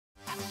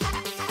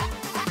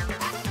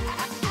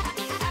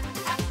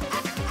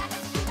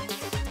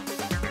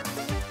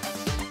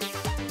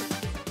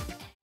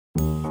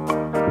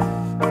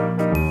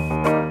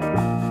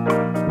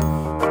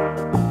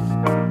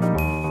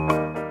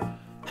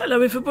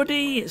Hello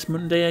everybody, it's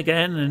Monday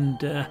again, and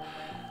to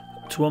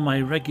all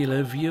my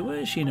regular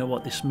viewers, you know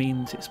what this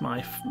means. It's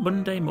my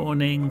Monday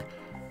morning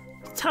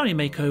townie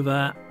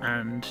makeover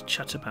and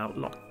chat about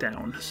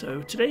lockdown.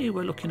 So today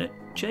we're looking at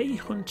J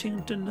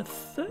Huntington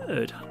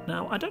III.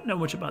 Now, I don't know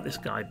much about this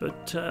guy,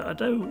 but I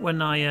know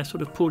when I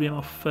sort of pulled him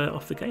off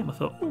the game, I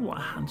thought, oh, what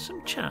a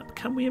handsome chap.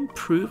 Can we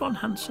improve on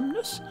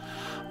handsomeness?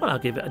 Well, I'll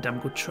give it a damn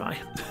good try.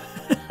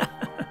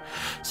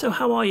 So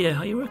how are you?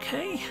 Are you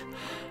okay?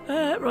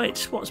 Right,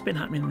 what's been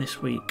happening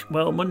this week?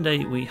 Well,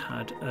 Monday we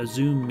had a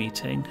Zoom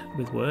meeting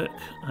with work,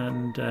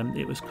 and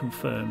it was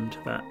confirmed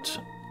that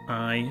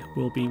I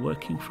will be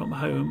working from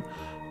home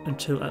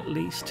until at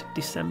least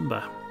December,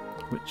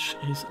 which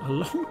is a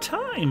long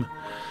time,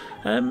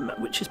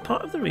 which is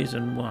part of the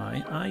reason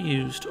why I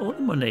used all the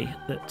money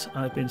that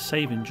I've been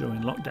saving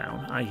during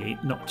lockdown, i.e.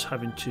 not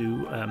having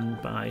to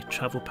buy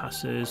travel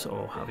passes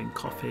or having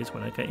coffees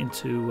when I get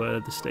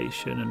into the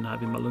station and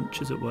having my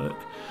lunches at work.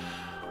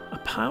 I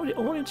piled it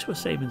all into a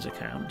savings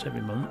account every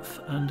month,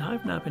 and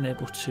I've now been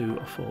able to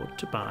afford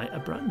to buy a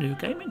brand new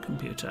gaming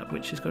computer,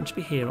 which is going to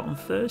be here on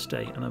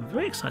Thursday, and I'm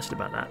very excited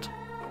about that.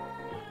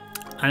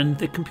 And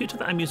the computer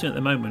that I'm using at the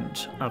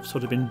moment, I've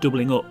sort of been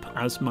doubling up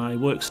as my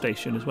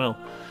workstation as well.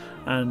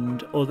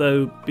 And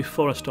although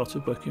before I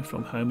started working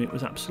from home it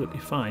was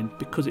absolutely fine,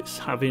 because it's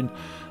having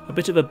a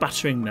bit of a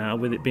battering now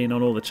with it being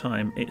on all the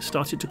time, it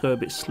started to go a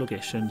bit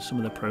sluggish, and some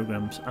of the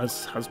programs,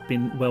 as has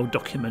been well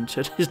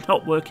documented, is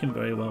not working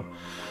very well.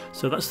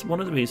 So that's one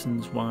of the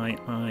reasons why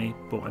I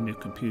bought a new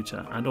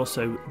computer. And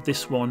also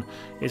this one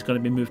is going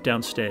to be moved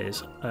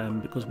downstairs,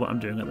 because what I'm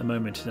doing at the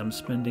moment is I'm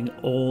spending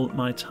all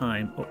my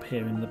time up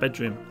here in the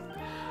bedroom.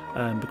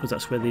 Because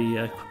that's where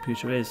the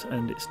computer is,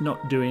 and it's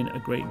not doing a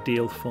great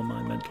deal for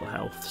my mental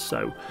health.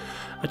 So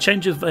a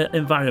change of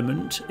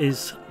environment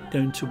is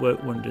going to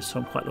work wonders,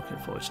 so I'm quite looking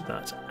forward to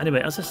that. Anyway,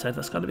 as I said,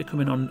 that's going to be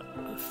coming on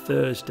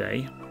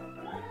Thursday.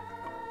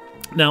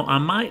 Now, I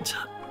might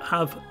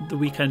have the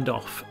weekend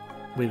off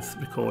with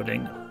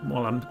recording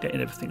while I'm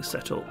getting everything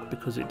set up,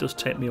 because it does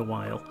take me a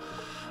while,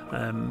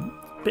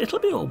 but it'll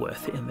be all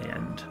worth it in the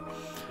end.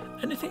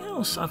 Anything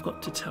else I've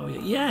got to tell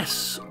you?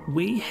 Yes,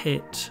 we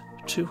hit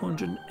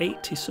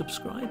 280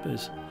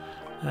 subscribers,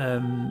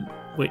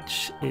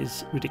 which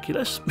is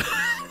ridiculous.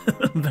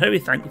 I'm very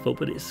thankful,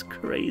 but it's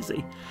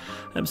crazy.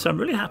 So I'm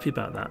really happy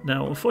about that.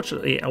 Now,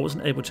 unfortunately, I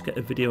wasn't able to get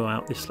a video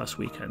out this last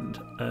weekend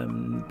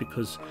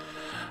because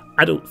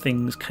adult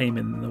things came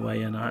in the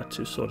way, and I had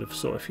to sort of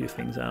sort a few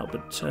things out.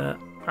 But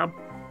I'll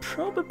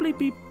probably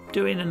be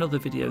doing another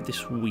video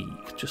this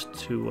week just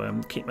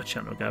to keep my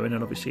channel going.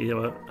 And obviously,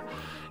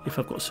 if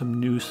I've got some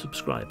new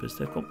subscribers,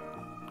 they've got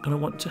going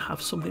to want to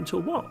have something to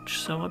watch,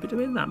 so I'll be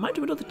doing that. Might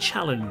do another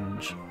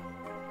challenge.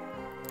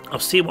 I'll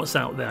see what's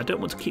out there. I don't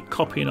want to keep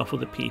copying off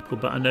other people,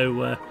 but I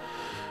know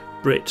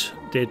Brit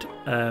did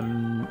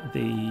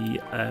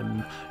the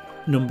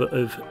number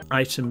of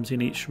items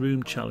in each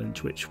room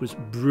challenge, which was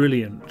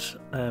brilliant.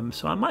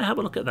 So I might have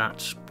a look at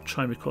that,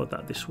 try and record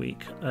that this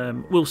week.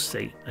 We'll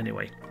see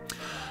anyway.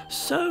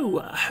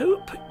 So I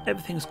hope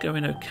everything's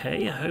going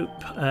okay. I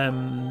hope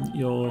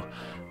you're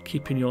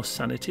keeping your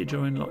sanity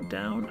during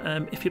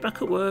lockdown. If you're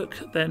back at work,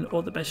 then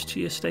all the best to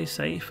you. Stay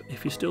safe.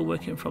 If you're still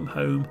working from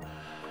home,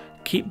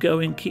 keep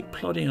going, keep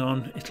plodding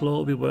on. It'll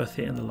all be worth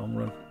it in the long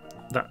run.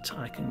 That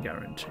I can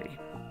guarantee.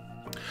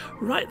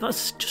 Right,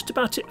 that's just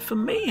about it for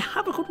me.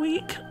 Have a good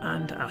week,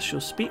 and I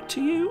shall speak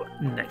to you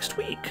next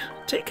week.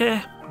 Take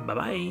care.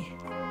 Bye-bye.